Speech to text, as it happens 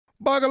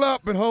Buckle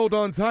up and hold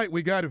on tight.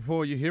 We got it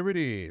for you. Here it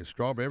is.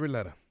 Strawberry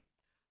letter.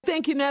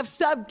 Thank you, Neff.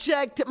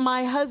 Subject,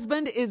 my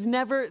husband is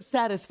never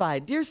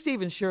satisfied. Dear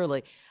Stephen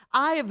Shirley,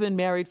 I have been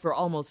married for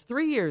almost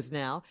 3 years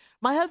now.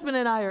 My husband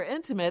and I are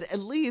intimate at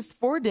least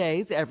 4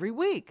 days every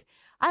week.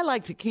 I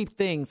like to keep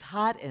things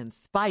hot and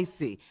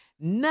spicy.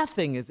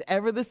 Nothing is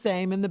ever the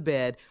same in the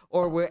bed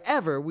or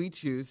wherever we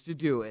choose to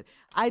do it.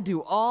 I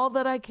do all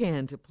that I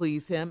can to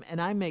please him,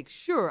 and I make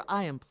sure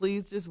I am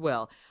pleased as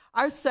well.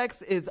 Our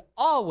sex is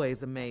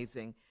always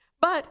amazing,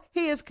 but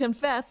he has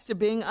confessed to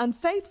being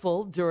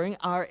unfaithful during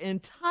our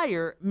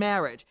entire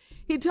marriage.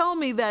 He told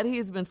me that he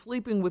has been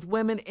sleeping with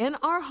women in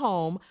our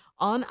home,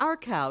 on our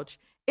couch,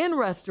 in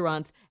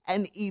restaurants,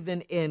 and even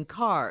in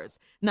cars.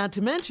 Not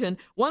to mention,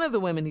 one of the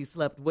women he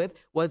slept with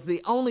was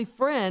the only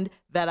friend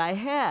that I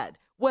had.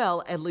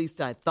 Well, at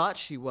least I thought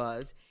she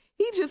was.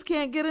 He just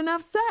can't get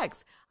enough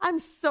sex. I'm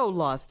so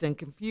lost and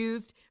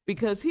confused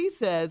because he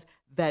says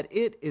that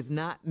it is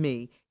not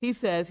me. He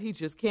says he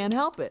just can't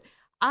help it.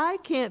 I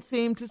can't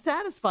seem to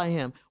satisfy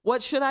him.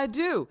 What should I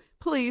do?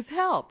 Please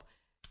help.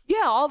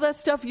 Yeah, all that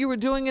stuff you were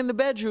doing in the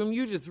bedroom,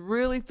 you just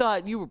really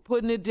thought you were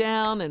putting it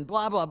down and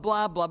blah, blah,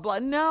 blah, blah, blah.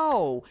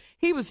 No,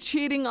 he was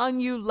cheating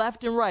on you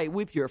left and right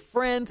with your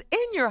friends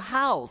in your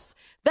house.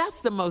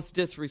 That's the most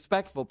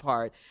disrespectful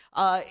part.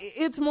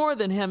 It's more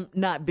than him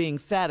not being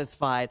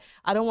satisfied.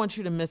 I don't want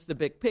you to miss the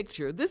big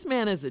picture. This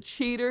man is a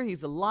cheater.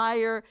 He's a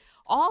liar.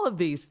 All of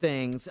these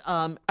things.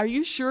 Are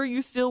you sure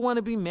you still want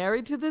to be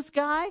married to this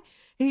guy?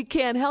 He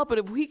can't help it.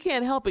 If he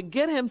can't help it,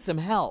 get him some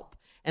help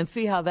and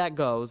see how that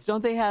goes.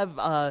 Don't they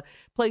have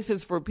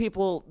places for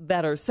people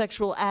that are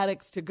sexual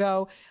addicts to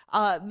go?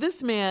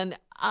 This man,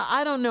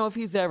 I don't know if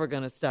he's ever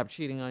going to stop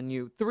cheating on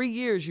you. 3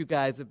 years you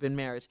guys have been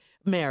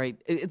married.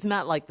 It's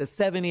not like the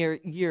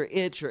 7-year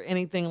itch or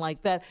anything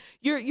like that.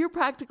 You're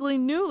practically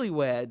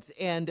newlyweds,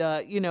 and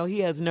he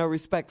has no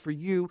respect for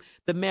you,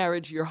 the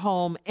marriage, your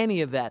home,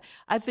 any of that.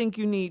 I think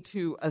you need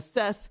to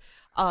assess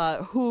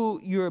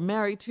who you're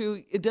married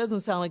to. It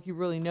doesn't sound like you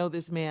really know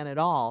this man at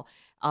all.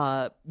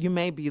 You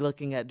may be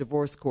looking at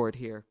divorce court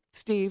here.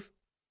 Steve?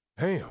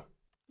 Damn.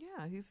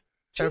 Yeah, he's...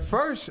 At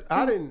first,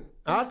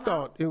 I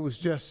thought it was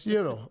just,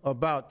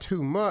 about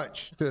too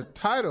much. The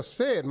title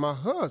said my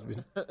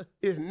husband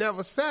is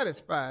never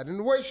satisfied. And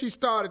the way she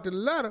started the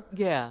letter,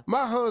 yeah,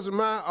 my husband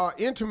and I are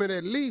intimate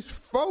at least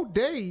 4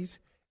 days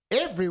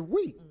every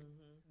week.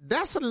 Mm-hmm.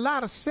 That's a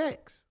lot of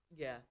sex.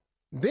 Yeah.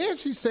 Then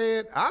she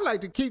said, I like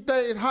to keep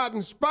things hot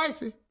and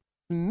spicy.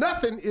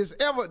 Nothing is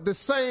ever the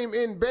same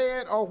in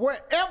bed or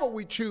wherever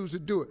we choose to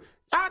do it.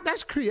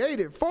 That's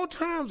creative. 4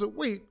 times a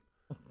week.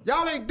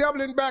 Y'all ain't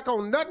doubling back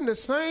on nothing the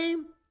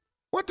same.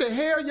 What the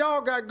hell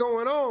y'all got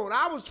going on?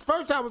 I was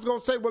going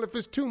to say, well, if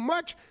it's too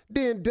much,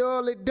 then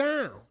dull it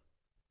down.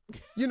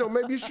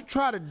 Maybe you should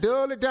try to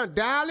dull it down,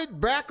 dial it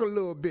back a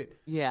little bit.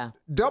 Yeah.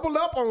 Double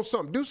up on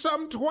something. Do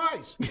something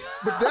twice.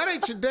 But that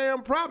ain't your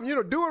damn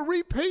problem. Do a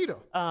repeater.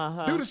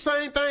 Uh-huh. Do the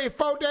same thing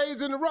 4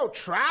 days in a row.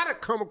 Try to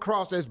come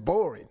across as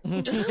boring.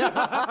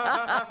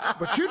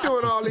 But you're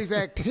doing all these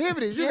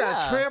activities. You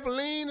got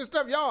trampoline and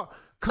stuff. Y'all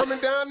coming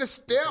down the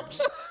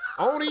steps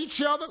on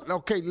each other.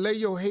 Okay, lay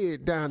your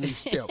head down these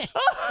steps.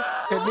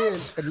 And then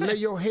lay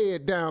your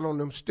head down on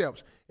them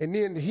steps. And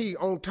then he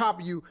on top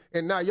of you,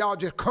 and now y'all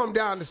just come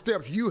down the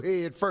steps, you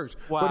head first.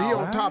 Wow. But he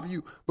on top of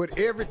you. But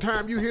every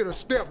time you hit a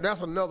step,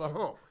 that's another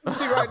hump.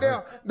 See right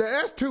there?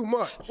 That's too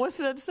much. What's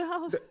that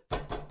sound?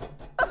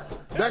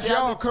 That's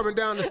y'all coming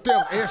down the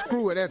steps and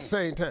screwing at the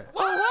same time.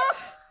 What?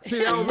 See,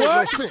 that don't make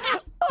no sense.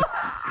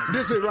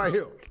 This is right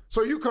here.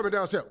 So you coming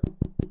down the steps.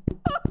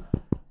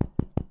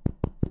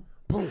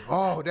 Boom.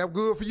 Oh, that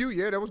good for you?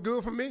 Yeah, that was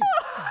good for me.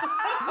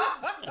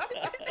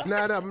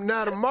 Now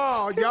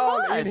tomorrow,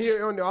 y'all in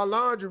here in our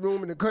laundry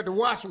room and cut the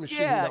washing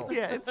machine off.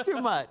 Yeah, it's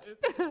too much.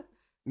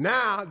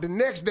 Now, the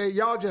next day,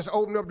 y'all just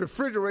open up the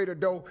refrigerator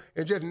door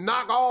and just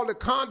knock all the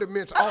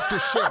condiments off the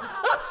shelf.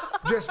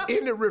 Just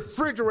in the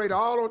refrigerator,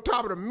 all on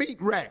top of the meat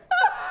rack.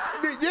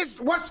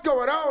 What's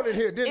going on in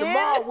here? Then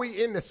tomorrow,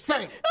 we in the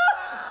sink.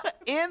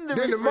 In the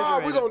Then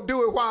tomorrow, we're going to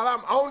do it while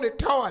I'm on the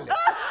toilet.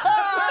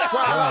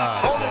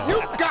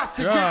 You got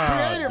to get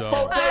creative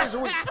 4 days a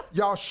week.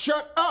 Y'all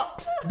shut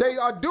up. They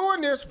are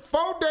doing this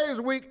 4 days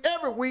a week,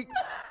 every week,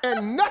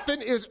 and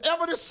nothing is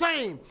ever the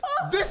same.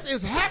 This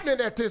is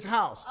happening at this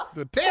house.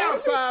 They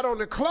outside on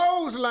the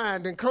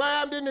clothesline and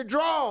climbed in the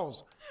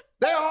drawers.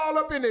 They all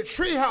up in the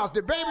treehouse.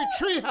 The baby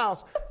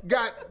treehouse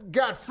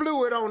got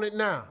fluid on it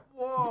now.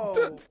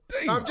 Whoa.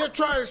 I'm just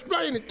trying to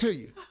explain it to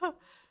you.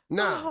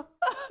 Now,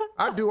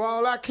 I do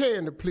all I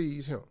can to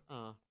please him.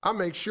 I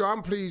make sure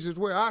I'm pleased as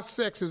well. Our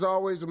sex is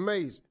always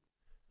amazing.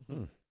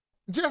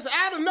 Just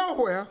out of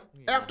nowhere,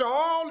 after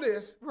all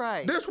this,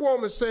 this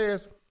woman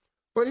says,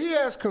 but he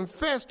has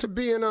confessed to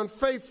being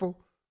unfaithful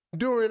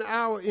during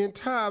our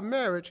entire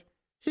marriage.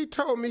 He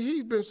told me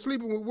he's been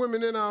sleeping with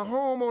women in our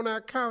home, on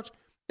our couch,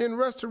 in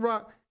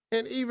restaurant,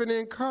 and even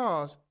in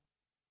cars.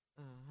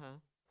 Uh-huh.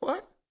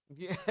 What?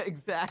 Yeah,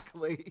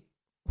 exactly.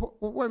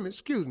 Wait a minute,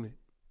 excuse me.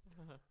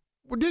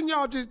 Well,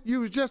 didn't you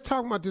was just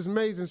talking about this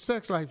amazing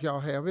sex life y'all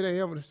have. It ain't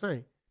ever the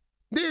same.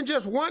 Then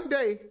just one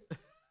day,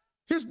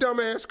 his dumb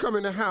ass come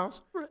in the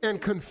house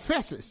and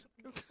confesses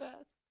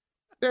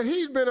that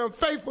he's been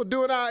unfaithful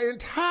during our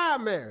entire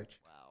marriage.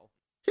 Wow.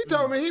 He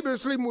told me he's been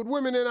sleeping with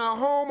women in our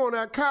home, on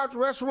our couch,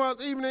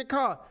 restaurants, even in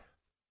cars.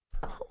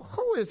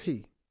 Who is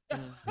he?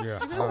 Yeah,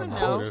 I doesn't don't know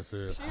know. who this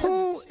is.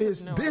 Who She has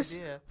is no this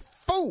idea.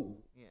 fool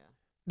Yeah.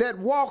 that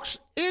walks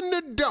in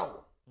the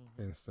door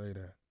Didn't say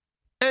that.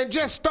 and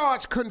just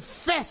starts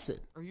confessing?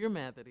 Or you're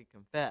mad that he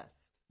confessed.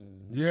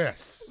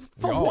 Yes.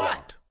 For Y'all.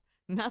 what?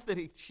 Not that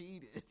he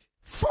cheated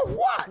For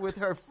what? with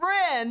her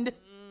friend.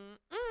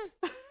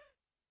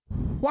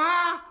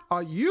 Why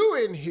are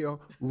you in here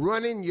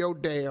running your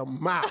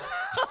damn mouth?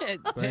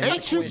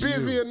 Ain't you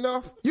busy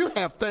enough? You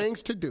have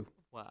things to do.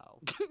 Wow.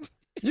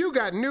 You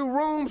got new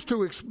rooms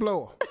to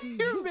explore.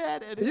 You're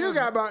mad at him. You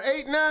got about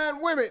 8,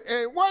 9 women,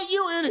 and what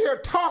you in here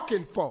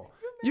talking for?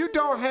 You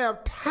don't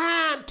have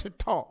time to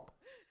talk.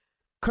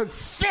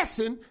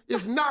 Confessing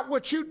is not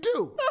what you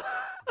do.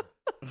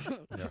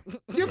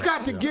 You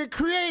got to get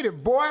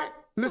creative, boy.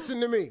 Listen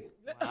to me.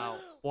 Wow.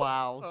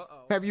 Wow.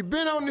 Have you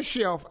been on the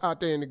shelf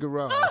out there in the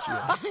garage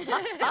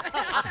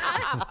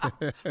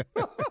yet?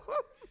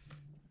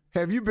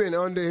 Have you been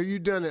under? Have you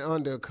done it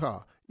under a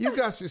car? You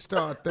got to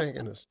start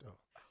thinking of stuff.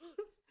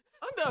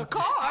 Under a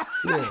car.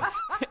 Yeah.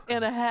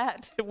 In a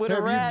hat with a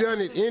Have rat. you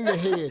done it in the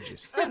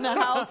hedges? In the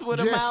house with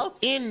a Just mouse.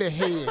 in the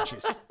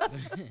hedges.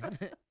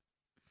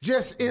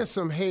 Just in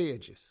some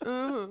hedges.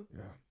 Yeah.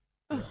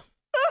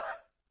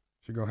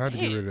 She's going to have to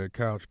get rid of that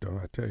couch, though.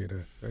 I tell you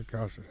that. That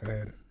couch has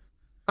had it.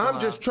 I'm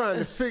just trying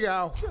to figure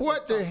out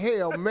what the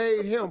hell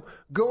made him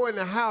go in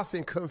the house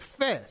and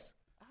confess.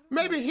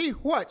 Maybe he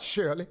what,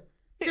 Shirley?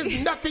 There's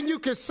nothing you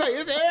can say.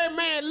 It's every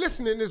man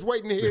listening is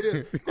waiting to hear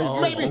this.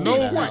 Maybe he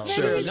what, Maybe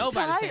Shirley? he's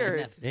Nobody said tired.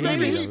 nothing.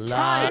 Maybe he's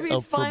tired. Maybe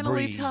he's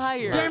finally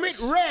tired. Damn it,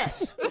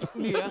 rest.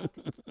 Yeah.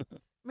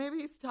 Maybe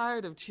he's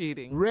tired of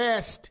cheating.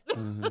 Rest.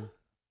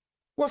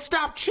 Well,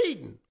 stop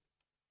cheating.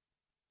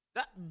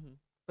 But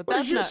What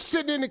that's is you not.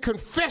 sitting in the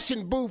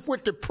confession booth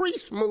with the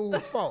priest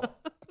move for?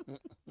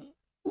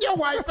 Your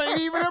wife ain't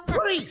even a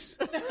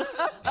priest.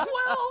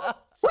 Well,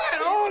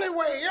 the only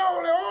way,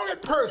 the only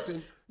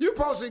person you're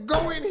supposed to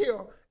go in here,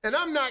 and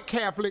I'm not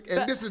Catholic,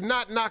 and this is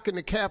not knocking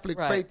the Catholic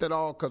Right. faith at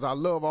all, because I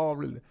love all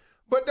religion.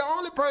 But the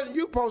only person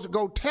you're supposed to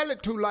go tell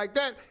it to like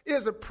that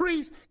is a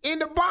priest in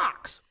the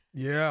box.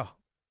 Yeah.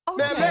 Oh,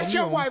 Now, yeah. unless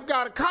your wife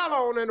got a collar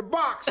on in the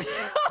box,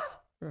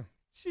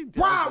 She does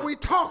why it. are we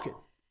talking?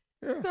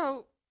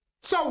 So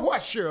So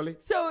what, Shirley?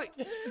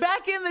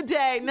 back in the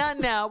day, not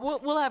now.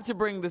 We'll have to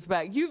bring this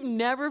back. You've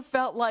never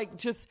felt like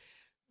just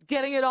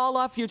getting it all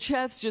off your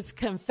chest, just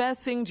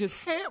confessing, just.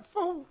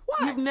 For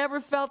what? You've never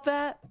felt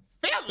that?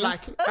 Felt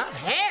like it. I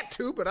had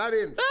to, but I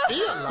didn't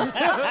feel like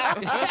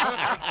it.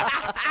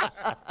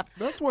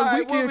 That's what All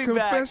right, we'll weekend be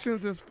back.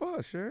 confessions is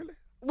for, Shirley.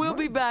 We'll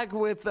be back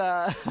with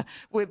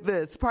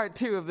this part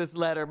 2 of this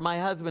letter. My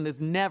husband is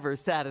never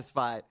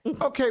satisfied.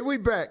 Okay, we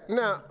back.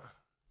 Now,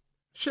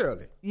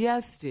 Shirley,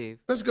 Yes, Steve.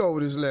 let's go over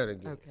this letter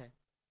again. Okay.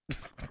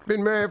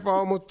 Been married for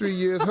almost 3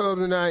 years.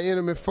 Husband and I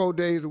intimate 4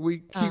 days a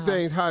week. Keep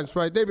things hot and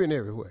spicy. They've been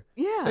everywhere.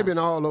 Yeah. They've been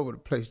all over the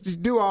place.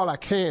 Just do all I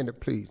can to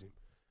please him.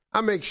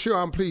 I make sure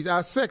I'm pleased.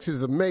 Our sex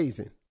is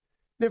amazing.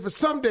 Then for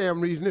some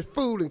damn reason, this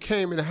fool and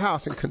came in the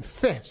house and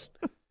confessed.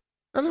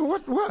 I mean,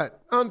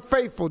 what?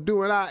 Unfaithful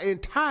during our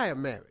entire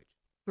marriage.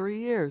 3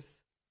 years.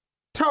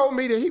 Told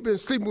me that he been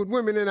sleeping with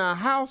women in our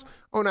house,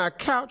 on our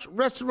couch,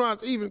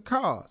 restaurants, even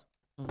cars.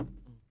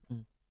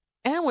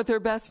 And with her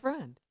best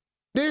friend.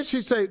 Then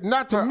she said,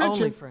 not to Her only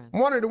mention, friend.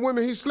 one of the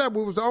women he slept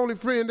with was the only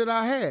friend that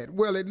I had.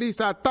 Well, at least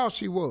I thought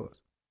she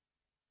was.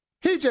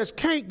 He just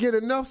can't get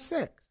enough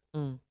sex.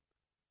 Mm.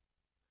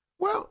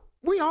 Well,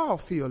 we all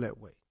feel that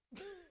way.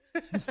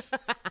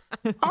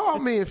 All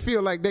men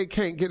feel like they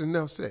can't get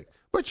enough sex.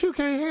 But you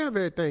can't have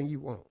everything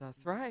you want.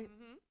 That's right.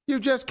 You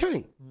just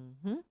can't.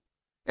 Mm-hmm.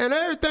 And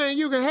everything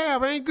you can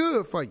have ain't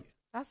good for you.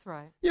 That's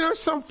right. You know,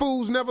 some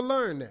fools never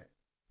learn that.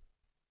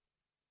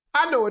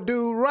 I know a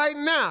dude right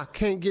now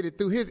can't get it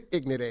through his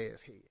ignorant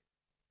ass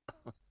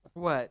head.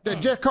 What?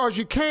 That just cause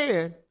you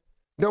can,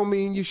 don't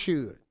mean you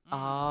should.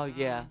 Oh,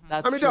 yeah.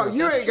 That's I mean, true. dog,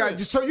 you That's ain't got, true.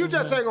 so you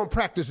just ain't gonna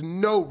practice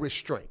no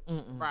restraint.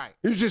 Right.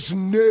 You just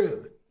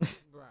none.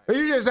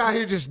 You just out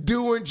here just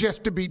doing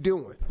just to be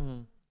doing.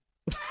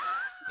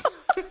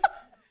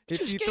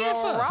 If you throw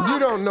a rock. You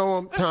don't know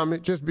him, Tommy.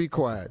 Just be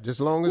quiet.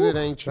 Just as long as it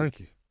ain't you. Thank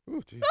you.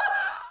 Ooh, geez.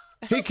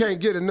 He can't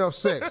get enough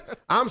sex.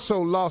 I'm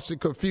so lost and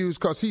confused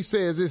because he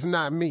says it's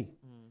not me.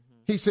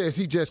 He says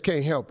he just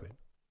can't help it.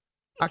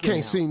 I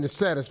can't seem to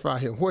satisfy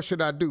him. What should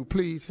I do?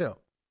 Please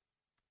help.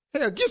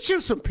 Hell, get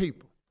you some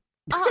people.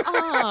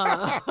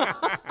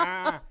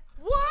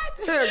 What?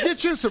 Hell,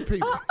 get you some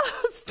people.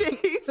 Steve.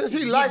 Since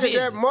he like it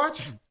that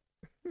much,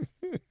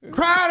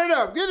 crowd it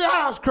up. Get the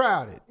house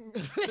crowded.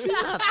 She's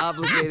not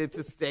obligated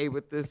to stay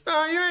with this.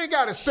 You ain't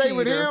got to stay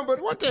with Cheater. him, but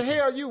what the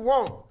hell you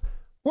want?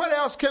 What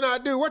else can I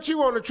do? What you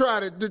want to try?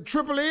 The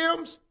triple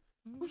M's?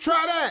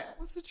 Try that.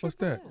 What's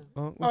that?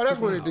 Oh, that's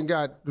when it done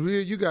got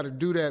real. You got to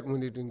do that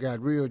when it done got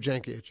real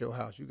janky at your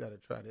house. You got to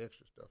try the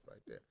extra stuff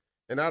right there.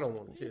 And I don't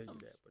want to tell you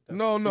that, but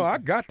No, I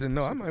got to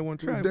know. I might want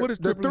to try it. What is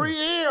the triple M? 3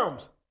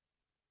 M's?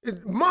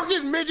 It's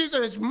monkeys, midgets,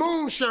 and it's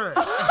moonshine.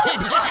 You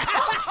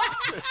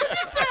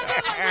said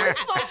that like we're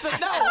supposed to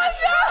know.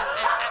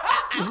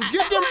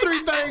 Get them 3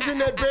 things in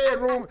that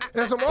bedroom,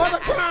 and some other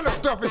kind of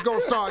stuff is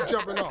gonna start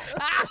jumping off.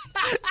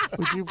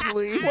 Would you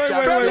please Wait, stop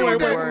wait, saying wait,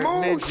 the wait. word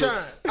Moonshine.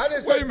 midgets? I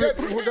didn't Wait say a minute.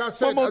 that. When I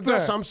said One more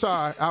that's, time. I'm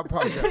sorry. I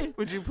apologize.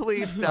 Would you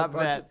please stop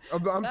that?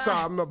 I'm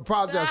sorry. I'm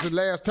apologize the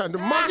last time. The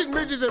monkeys,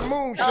 midgets, and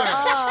moonshine.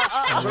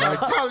 But I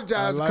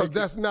apologize because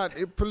that's not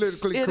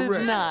politically It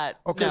correct. is not.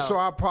 Okay, No. so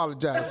I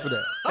apologize for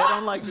that. I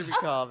don't like to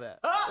recall that.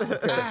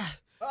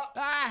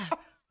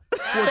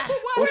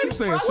 What you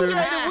saying, Shirley?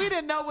 We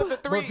didn't know what the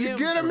 3 But if you M's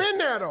get them were. in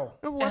there, though,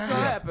 What's gonna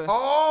happen?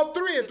 all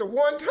 3 at the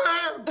one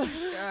time,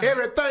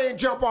 everything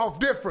jump off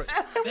different.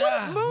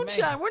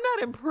 Moonshine. We're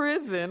not in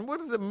prison.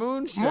 What is a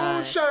moonshine?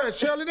 Moonshine,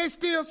 Shirley, they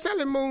still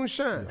selling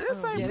moonshine.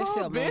 This ain't Yeah, they sell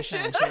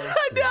prohibition. moonshine, Shirley.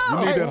 I know.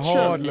 You need that Hey,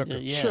 hard Shirley.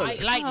 liquor. Yeah, Shirley,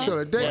 lightning.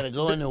 Shirley, they- Gotta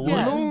go in the the water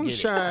and get it.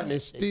 moonshine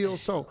is still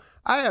sold.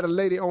 I had a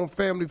lady on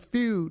Family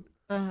Feud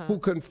who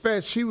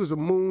confessed she was a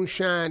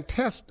moonshine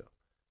tester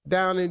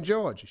down in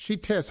Georgia. She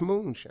tests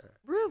moonshine.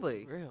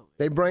 Really?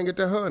 They bring it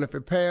to her, and if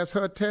it passed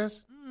her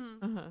test,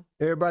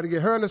 everybody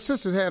get her and her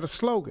sisters had a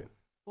slogan.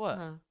 What?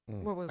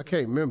 What was I it?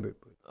 can't remember it.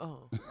 But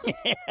Oh.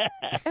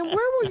 And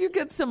where will you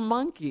get some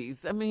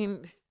monkeys? I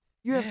mean,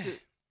 you have to.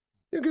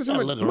 you get some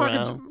Gotta look monkeys.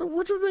 around.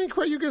 What you mean,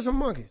 Quay? You get some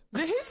monkeys.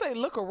 Did he say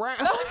look around?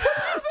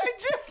 What'd you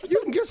say, Jim?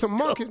 You can get some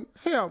monkeys.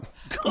 Hell,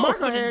 Go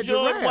Michael to had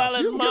George giraffes.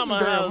 Wallace's You can get some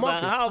mama damn house.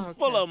 monkeys. A house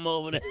full of them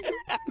over there.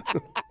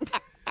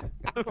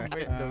 Don't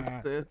make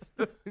no sense.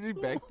 He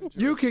back to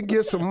You can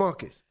get some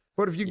monkeys.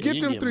 But if you Yeah, get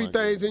you them get 3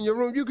 monkeys. things in your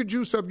room, you could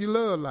juice up your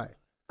love life.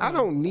 I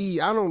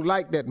don't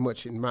like that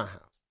much in my house.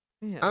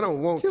 Yeah, I don't this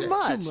is want too that.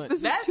 much. Too much.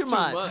 This That's is too too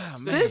much. much. Oh,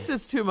 man. This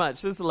is too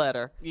much. This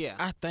letter. Yeah.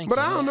 I think. But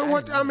so, I don't know man.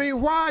 what, I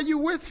mean, why are you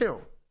with him?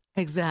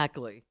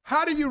 Exactly.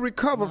 How do you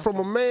recover from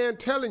a man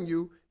telling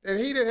you that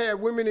he done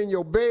had women in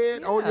your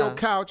bed, on your Yeah.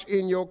 couch,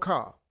 in your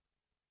car,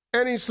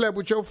 and he slept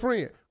with your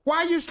friend? Why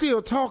are you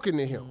still talking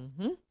to him?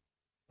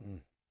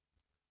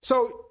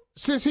 So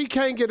since he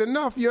can't get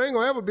enough, you ain't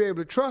gonna ever be able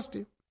to trust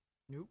him.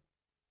 Nope.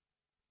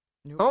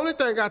 Only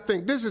thing I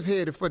think, this is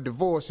headed for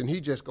divorce, and he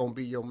just gonna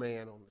be your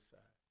man on the side,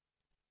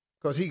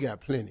 cause he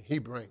got plenty. He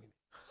bringing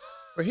it,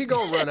 but he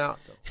gonna run out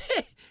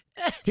though.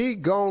 He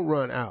gonna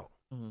run out.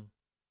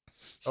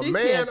 A She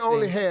man can't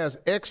only see. has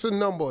X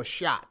number of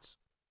shots,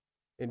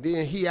 and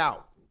then he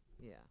out.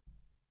 Yeah.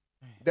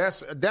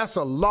 That's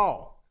a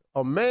law.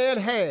 A man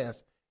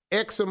has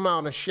X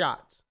amount of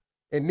shots,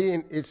 and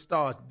then it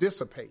starts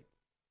dissipating.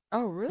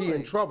 Oh, really? He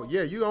in trouble.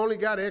 Yeah, you only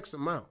got X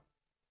amount.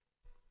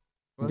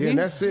 Well, then he's-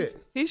 that's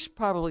it. He should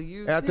probably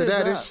use. After his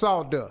that, up. it's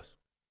sawdust.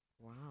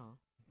 Wow.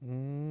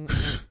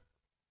 Mm.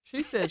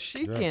 She said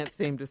she can't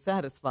seem to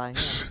satisfy him.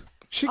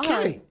 She All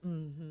can't. right.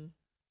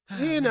 Mm-hmm.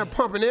 He in there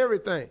pumping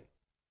everything.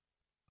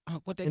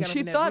 What they And got up she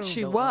in that thought room,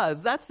 she though,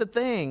 was. That's the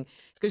thing.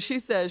 Because she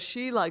says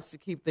she likes to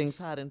keep things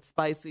hot and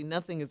spicy.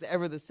 Nothing is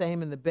ever the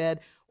same in the bed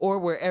or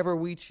wherever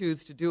we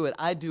choose to do it.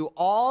 I do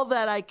all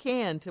that I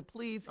can to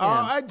please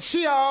him.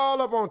 She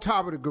all up on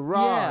top of the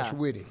garage Yeah.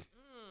 with him.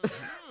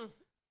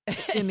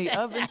 In the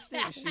oven,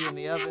 Steve? Is she in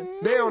the oven?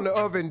 They on the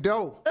oven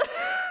dough.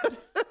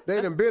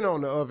 They done been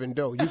on the oven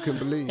dough. You can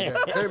believe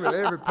that.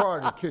 Every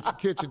part of the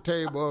kitchen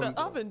table. The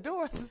oven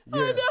doors.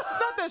 Yeah. It's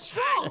not that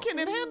strong. Can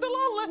it handle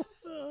all that?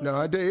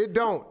 No, it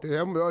don't.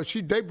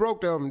 They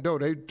broke the oven dough.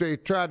 They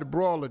tried the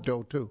broiler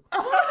dough too.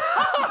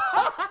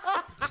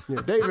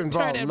 Yeah, they've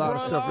involved a lot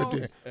of stuff in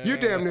there. You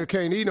damn near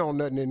can't eat on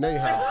nothing in their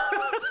house.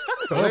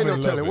 They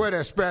no telling where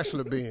that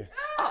spatula been.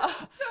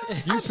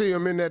 You see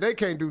them in there, they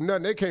can't do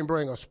nothing. They can't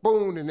bring a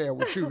spoon in there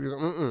with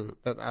you.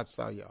 I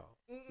saw y'all.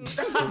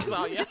 I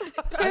saw you.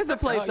 Here's a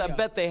place I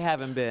bet they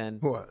haven't been.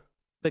 What?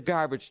 The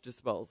garbage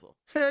disposal.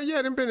 Hell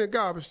yeah, them been in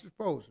garbage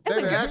disposal.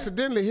 They done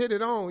accidentally hit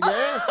it on. Your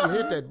ass done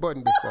hit that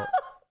button before.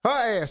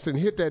 Her ass done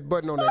hit that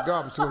button on that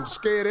garbage and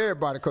scared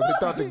everybody because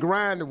they thought the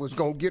grinder was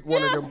going to get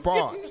one of them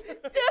parts.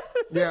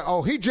 Yeah,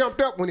 oh, he jumped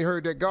up when he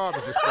heard that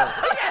garbage disposal.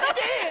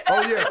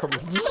 Oh, yeah, come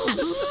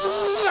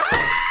on.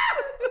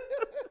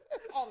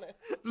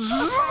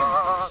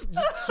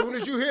 As soon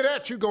as you hear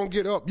that, you going to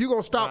get up. You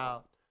going to stop.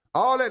 Wow.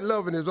 All that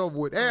loving is over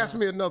with. Ask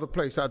me another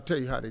place. I'll tell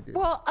you how they did it.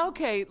 Well,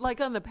 okay, like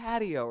on the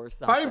patio or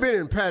something. I ain't been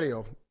in the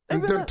patio.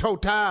 Them been toe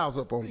tiles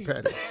up on the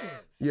patio.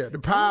 Yeah, the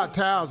power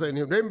tiles ain't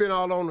him. They been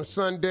all on the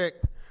sun deck.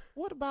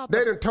 What about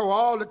They done tore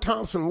all the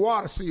Thompson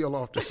water seal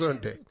off the sun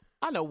deck.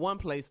 I know one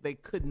place they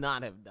could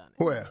not have done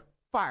it. Where?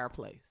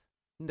 Fireplace.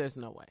 There's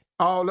no way.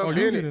 All up you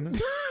in get it. in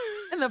there.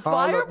 In the All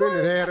up in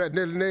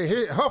fireplace?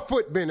 it. Her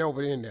foot been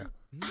over in there.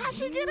 How'd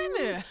she get in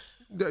there?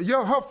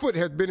 Her foot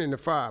has been in the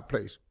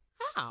fireplace.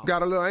 How?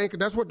 Got a little ankle.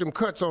 That's what them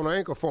cuts on her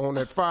ankle for on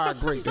that fire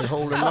grate they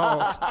holding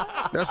logs.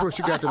 That's where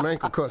she got them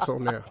ankle cuts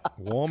on there.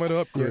 Warm it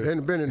up, Yeah, Chris. they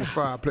done been in the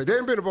fireplace. They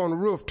done been up on the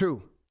roof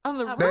too. On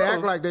the They roof.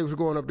 act like they was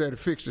going up there to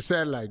fix the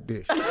satellite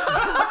dish.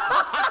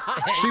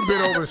 She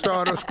been over and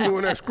started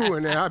screwing that screw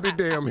in there. I be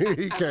damn, here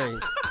he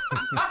came.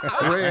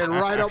 Ran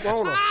right up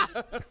on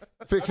her,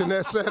 fixing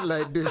that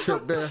satellite dish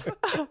up there.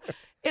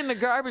 In the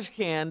garbage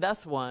can,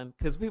 that's one,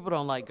 because people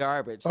don't like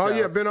garbage. Oh, so,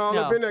 yeah, been all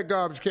no. up in that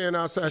garbage can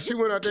outside. She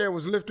went out there and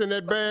was lifting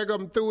that bag up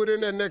and threw it in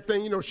there. Next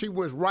thing you know, she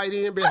was right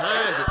in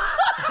behind it.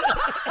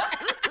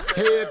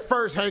 Head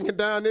first, hanging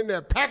down in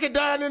there. Pack it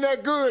down in there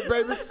good,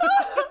 baby.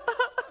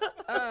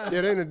 Yeah,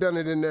 they done done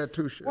it in there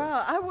too, sure.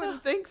 Well, I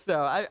wouldn't think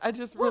so. I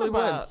just really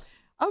wouldn't.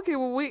 Okay,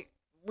 well,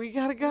 we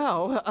got to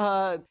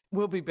go.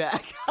 We'll be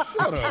back.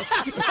 Shut up.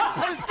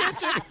 This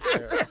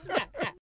picture.